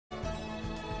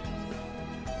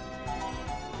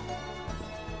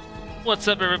What's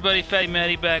up, everybody? Fatty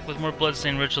Matty back with more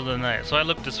Bloodstained Ritual of the Night. So I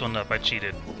looked this one up. I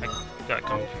cheated. I got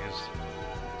confused.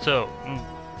 So,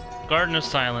 Garden of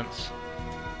Silence.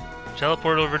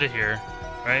 Teleport over to here,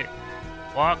 right?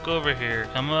 Walk over here.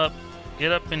 Come up.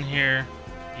 Get up in here.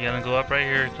 You gotta go up right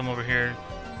here. Come over here.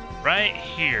 Right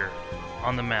here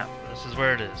on the map. This is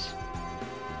where it is.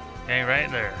 Okay, right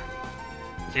there.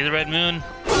 See the red moon?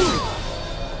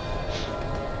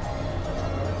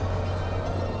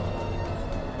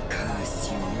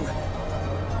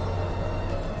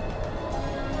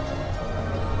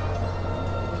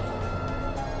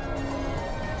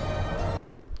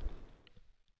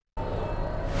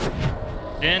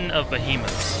 Den of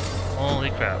Behemoths.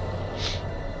 Holy crap.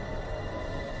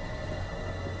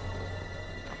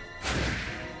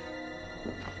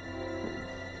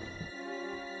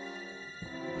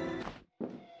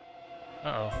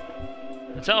 Uh-oh.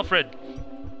 It's Alfred!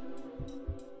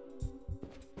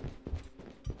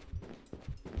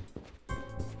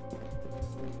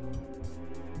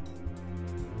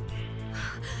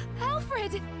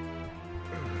 Alfred!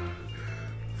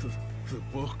 The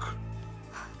book.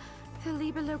 The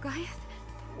Liber Logaeth?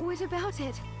 What about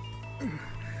it?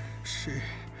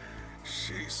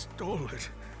 She stole it.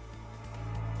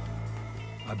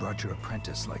 I brought your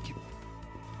apprentice like you...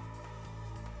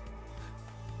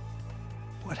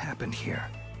 What happened here?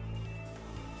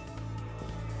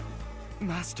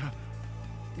 Master,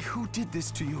 who did this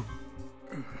to you?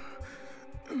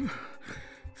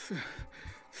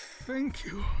 Thank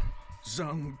you,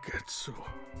 Zangetsu.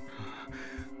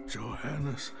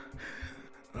 Johannes,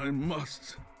 I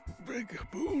must beg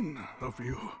a boon of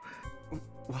you.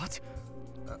 What?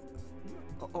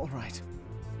 All right.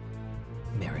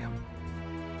 Miriam,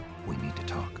 we need to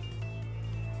talk.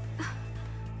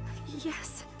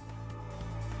 Yes.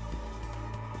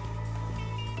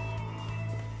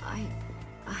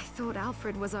 I thought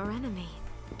Alfred was our enemy.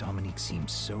 Dominique seemed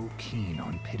so keen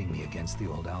on pitting me against the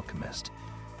old alchemist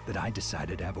that I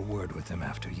decided to have a word with him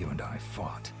after you and I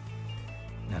fought.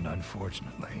 And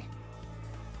unfortunately,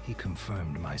 he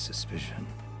confirmed my suspicion.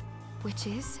 Which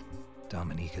is?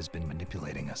 Dominique has been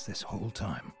manipulating us this whole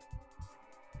time.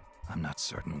 I'm not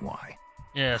certain why.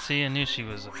 Yeah, see, I knew she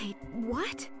was a Wait,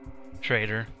 what?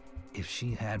 traitor. If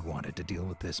she had wanted to deal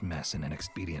with this mess in an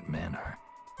expedient manner,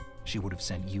 she would have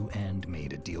sent you and me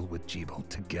to deal with Gebel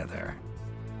together.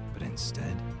 But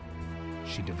instead,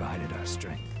 she divided our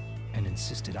strength and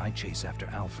insisted I chase after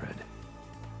Alfred.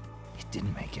 It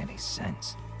didn't make any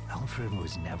sense. Alfred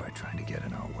was never trying to get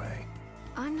in our way.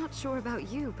 I'm not sure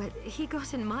about you, but he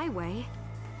got in my way.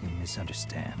 You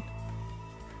misunderstand.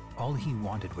 All he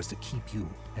wanted was to keep you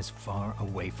as far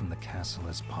away from the castle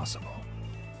as possible.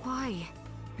 Why?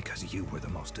 Because you were the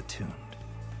most attuned.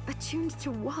 Attuned to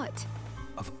what?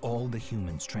 Of all the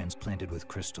humans transplanted with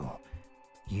Crystal,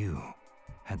 you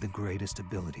had the greatest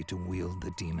ability to wield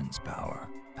the demon's power.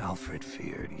 Alfred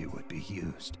feared you would be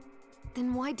used.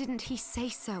 Then why didn't he say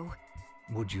so?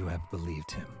 Would you have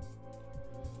believed him?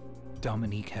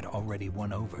 Dominique had already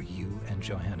won over you and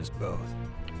Johannes both.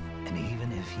 And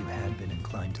even if you had been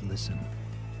inclined to listen,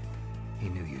 he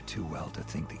knew you too well to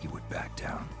think that you would back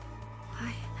down.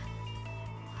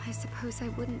 I suppose I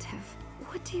wouldn't have.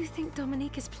 What do you think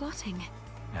Dominique is plotting?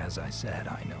 As I said,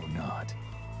 I know not.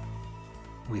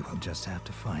 We will just have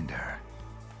to find her.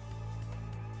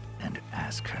 And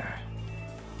ask her.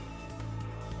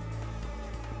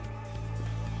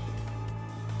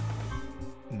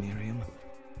 Miriam,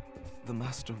 the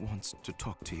Master wants to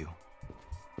talk to you.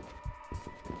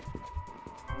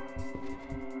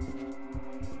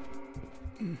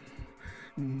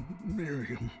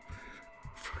 Miriam,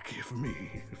 forgive me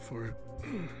for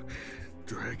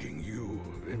dragging you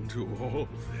into all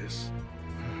this.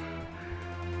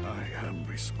 I am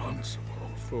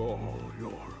responsible for all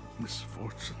your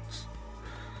misfortunes.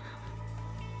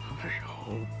 I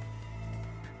hope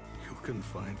you can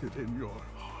find it in your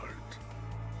heart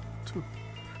to...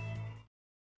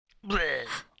 Bleh.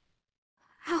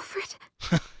 Alfred?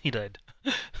 He died.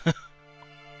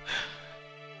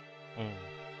 Oh.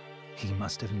 He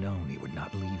must have known he would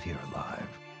not leave here alive.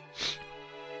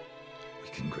 We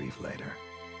can grieve later.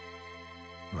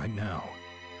 Right now,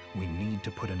 we need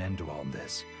to put an end to all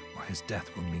this, or his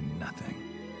death will mean nothing.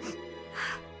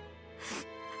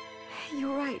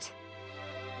 You're right.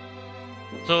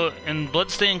 So, in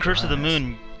Bloodstained Curse of the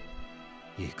Moon,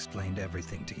 He explained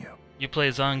everything to you. you play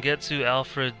Zangetsu,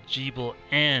 Alfred, Gebel,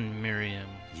 and Miriam.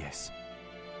 Yes.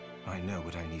 I know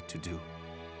what I need to do.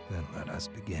 Then let us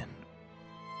begin.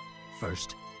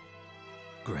 First,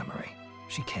 Gremory.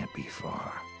 She can't be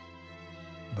far.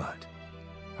 But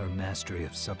her mastery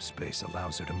of subspace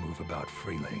allows her to move about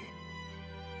freely.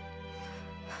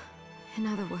 In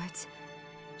other words,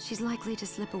 she's likely to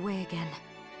slip away again.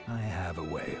 I have a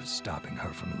way of stopping her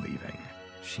from leaving.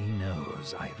 She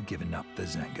knows I have given up the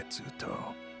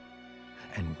Zangetsuto,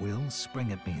 and will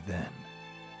spring at me then,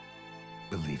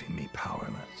 believing me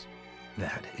powerless.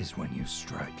 That is when you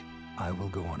strike. I will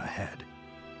go on ahead.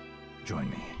 Join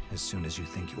me as soon as you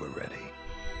think you are ready.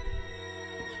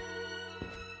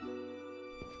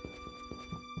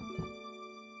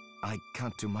 I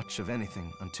can't do much of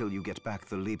anything until you get back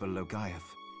the Liber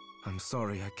Logaeth. I'm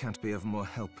sorry I can't be of more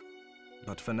help.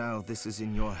 But for now, this is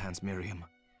in your hands, Miriam.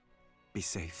 Be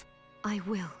safe. I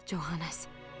will, Johannes.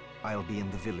 I'll be in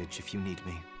the village if you need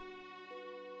me.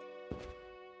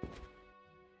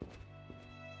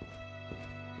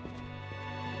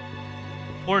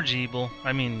 Poor Jeeble.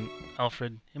 I mean,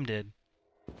 Alfred. Him dead.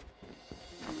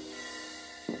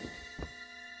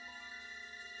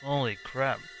 Holy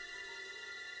crap.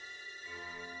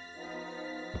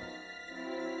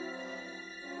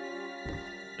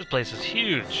 This place is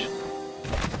huge.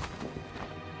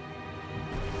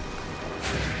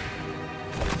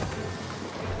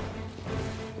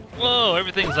 Whoa,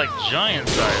 everything's like giant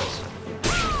size.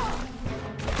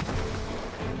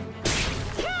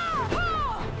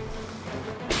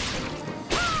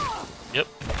 Yep.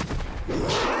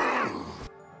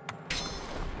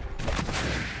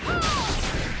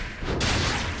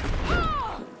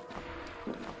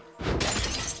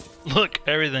 Look,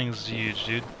 everything's huge,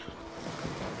 dude.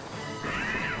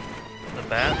 The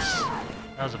bats?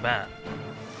 That was a bat.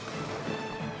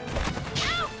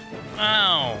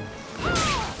 Ow!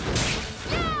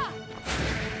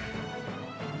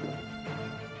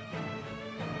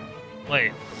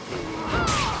 Wait.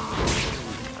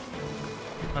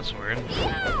 That's weird.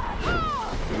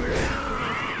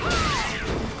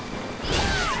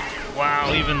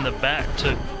 Wow, even the bat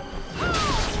took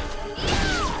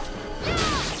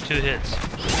 2 hits.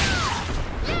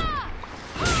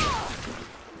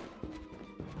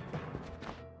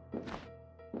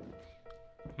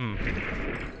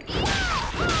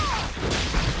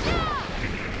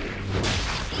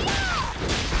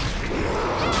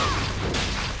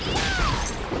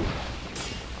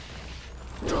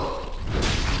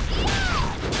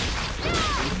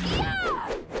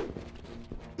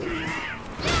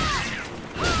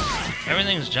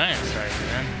 Everything's giant size,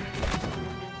 man.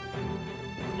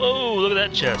 Whoa, look at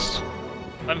that chest.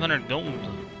 500 gold.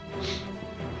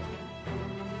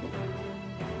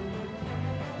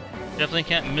 Definitely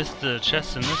can't miss the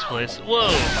chest in this place. Whoa!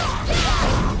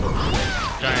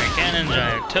 Giant cannon,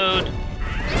 giant toad.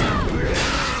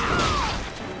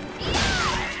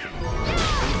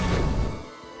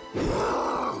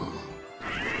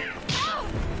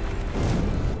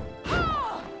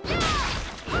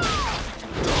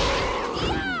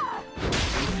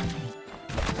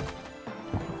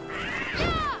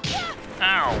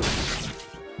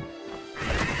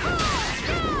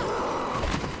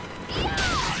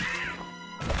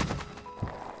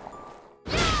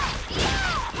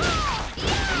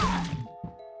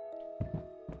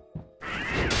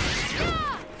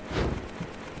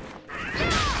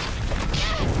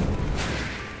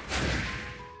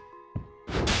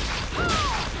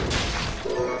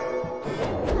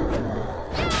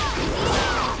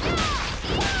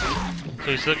 So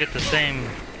we still get the same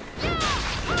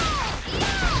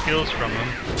skills from him.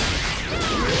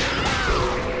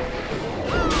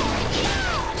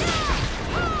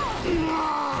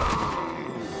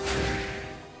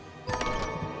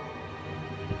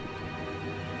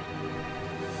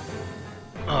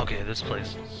 Okay, this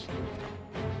place is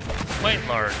quite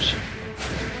large.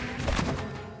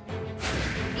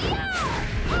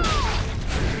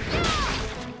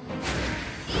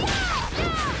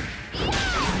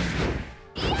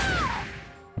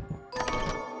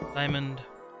 Diamond.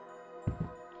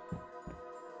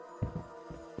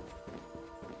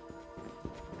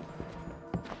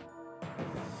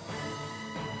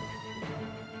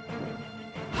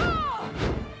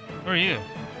 Who are you?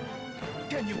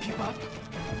 Can you keep up?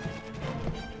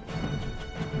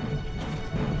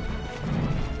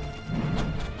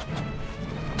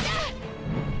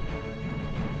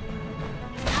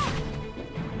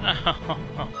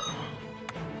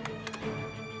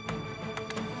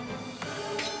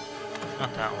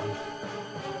 Not that one.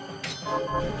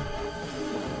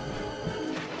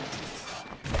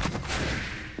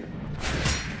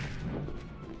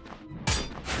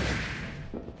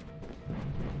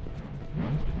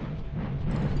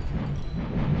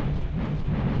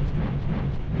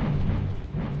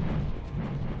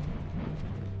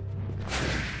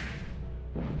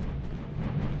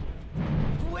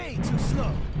 Way too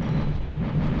slow.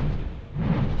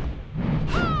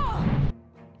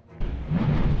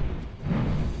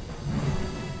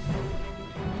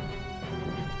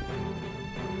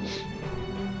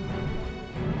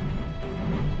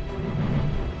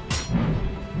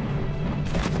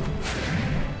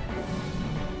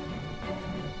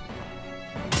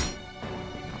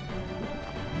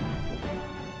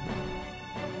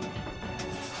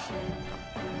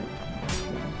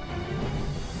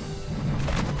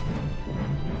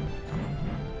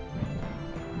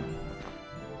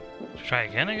 Try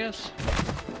again, I guess?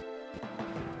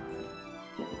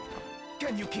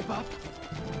 Can you keep up?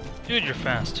 Dude, you're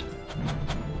fast.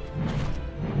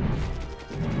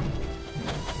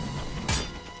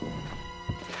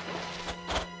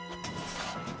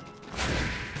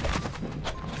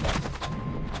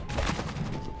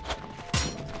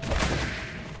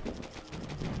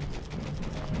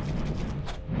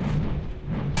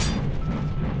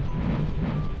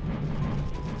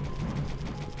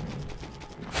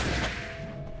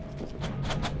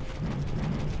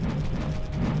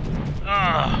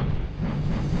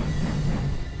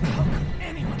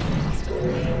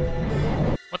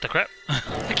 What the crap?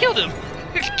 I killed him!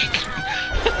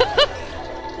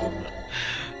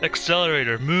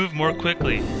 Accelerator, move more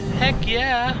quickly. Heck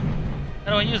yeah!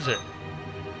 How do I use it?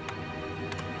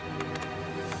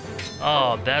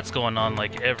 Oh, that's going on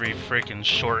like every freaking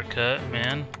shortcut,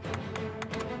 man.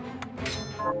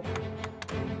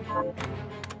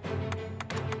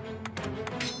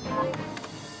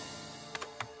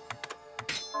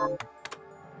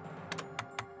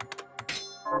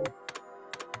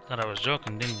 Thought I was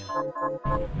joking, didn't you?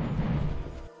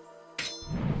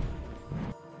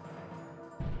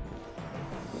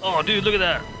 Oh, dude, look at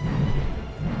that!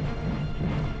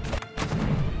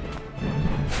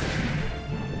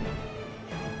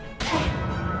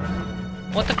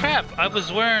 What the crap? I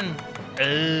was wearing...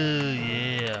 Oh,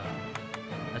 yeah.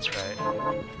 That's right.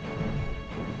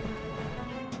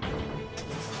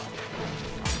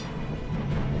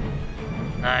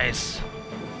 Nice.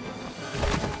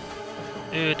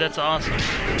 Dude, that's awesome.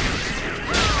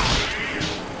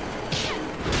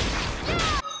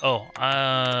 Oh,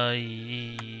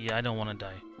 yeah, I don't want to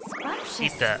die.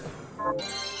 Eat that.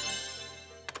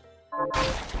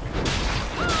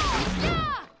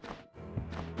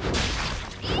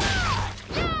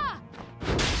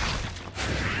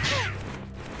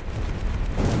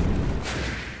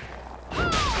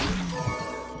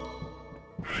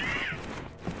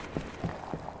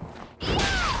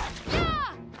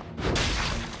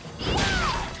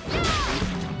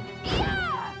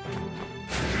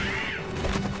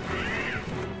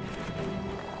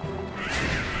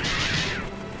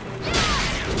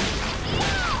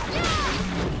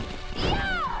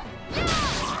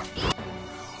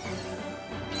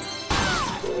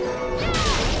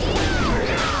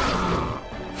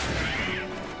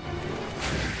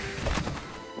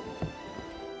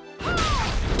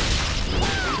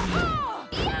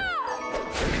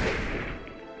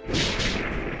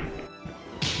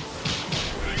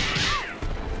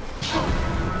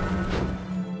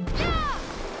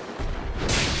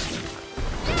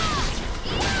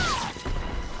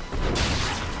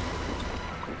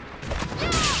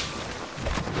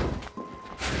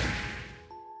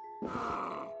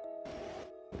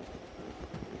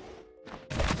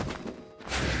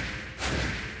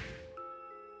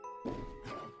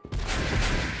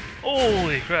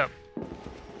 Holy crap.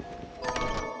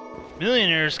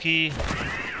 Millionaire's key.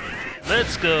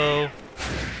 Let's go.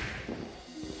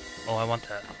 Oh, I want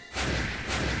that.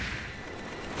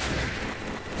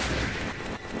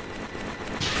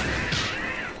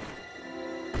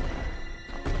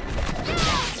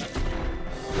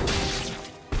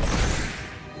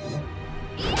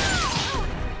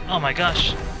 Oh my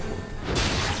gosh.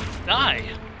 Die.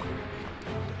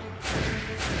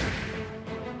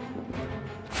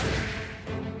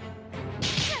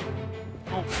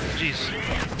 Oh, jeez.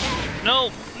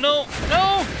 No, no,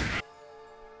 no!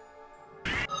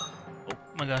 Oh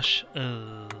my gosh.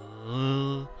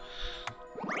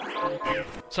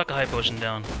 Suck a high potion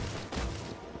down.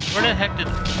 Where the heck did...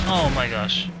 Oh my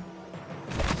gosh.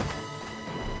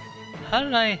 How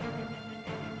did I...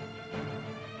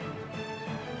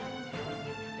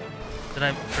 Did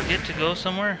I forget to go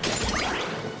somewhere?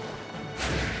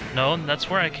 No, that's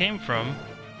where I came from.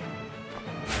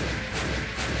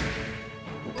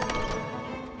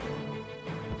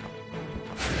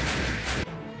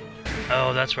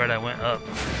 Oh, that's right, I went up.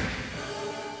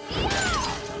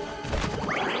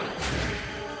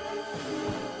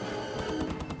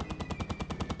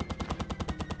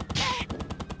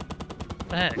 What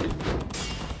the heck?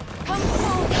 Come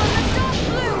forth from the dark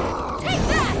blue! Take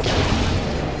that!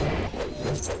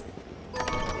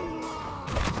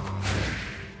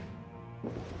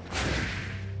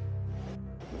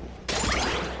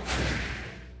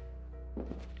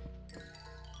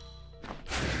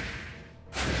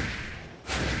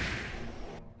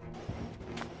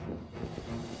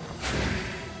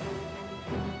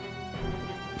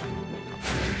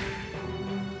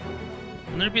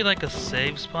 Can there be like a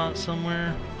save spot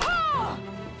somewhere?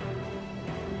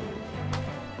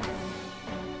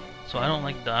 So I don't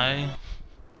like die.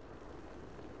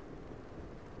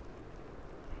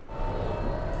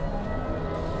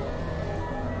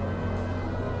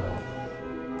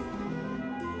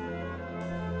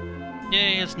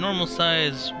 Yay, it's normal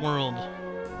size world.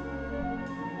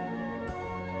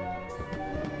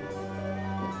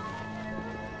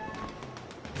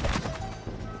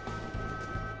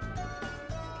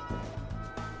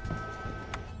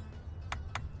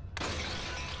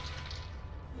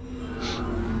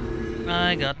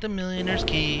 I got the millionaire's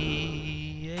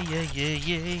key. Yeah, yeah,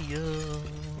 yeah, yeah, yeah.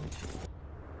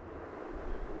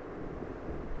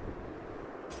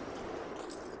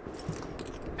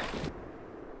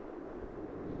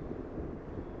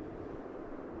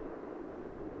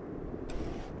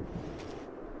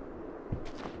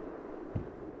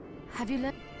 Have you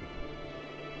learned?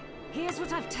 Here's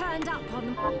what I've turned up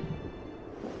on.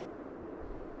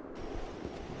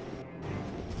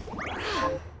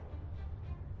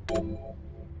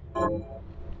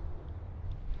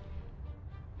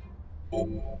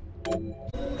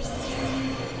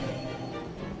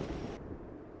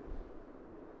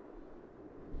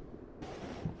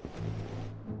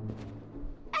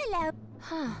 Hello.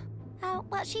 Huh. Oh,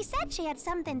 well, she said she had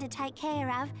something to take care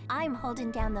of. I'm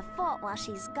holding down the fort while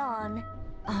she's gone.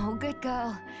 Oh, good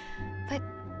girl. But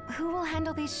who will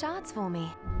handle these shards for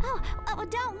me? Oh,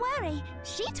 don't worry.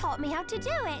 She taught me how to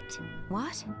do it.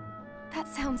 What? That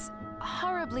sounds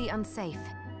horribly unsafe.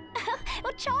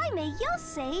 Well, try me. You'll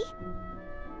see.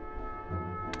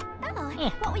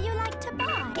 Oh, what would you like to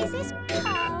buy? Is this...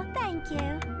 Oh, thank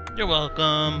you. You're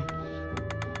welcome.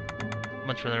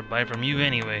 Much rather buy from you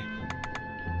anyway.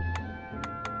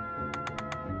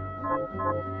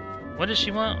 What does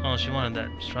she want? Oh, she wanted that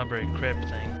strawberry crepe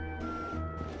thing.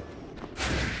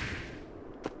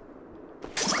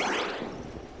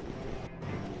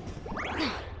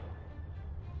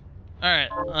 Alright,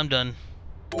 I'm done.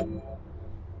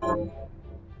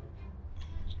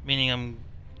 Meaning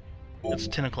it's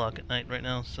 10 o'clock at night right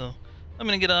now, so I'm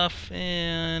gonna get off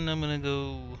and I'm gonna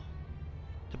go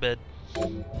to bed.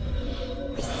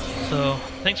 So,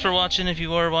 thanks for watching if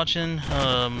you are watching.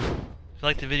 If you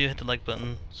liked the video, hit the like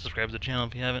button, subscribe to the channel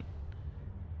if you haven't.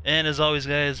 And as always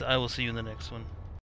guys, I will see you in the next one.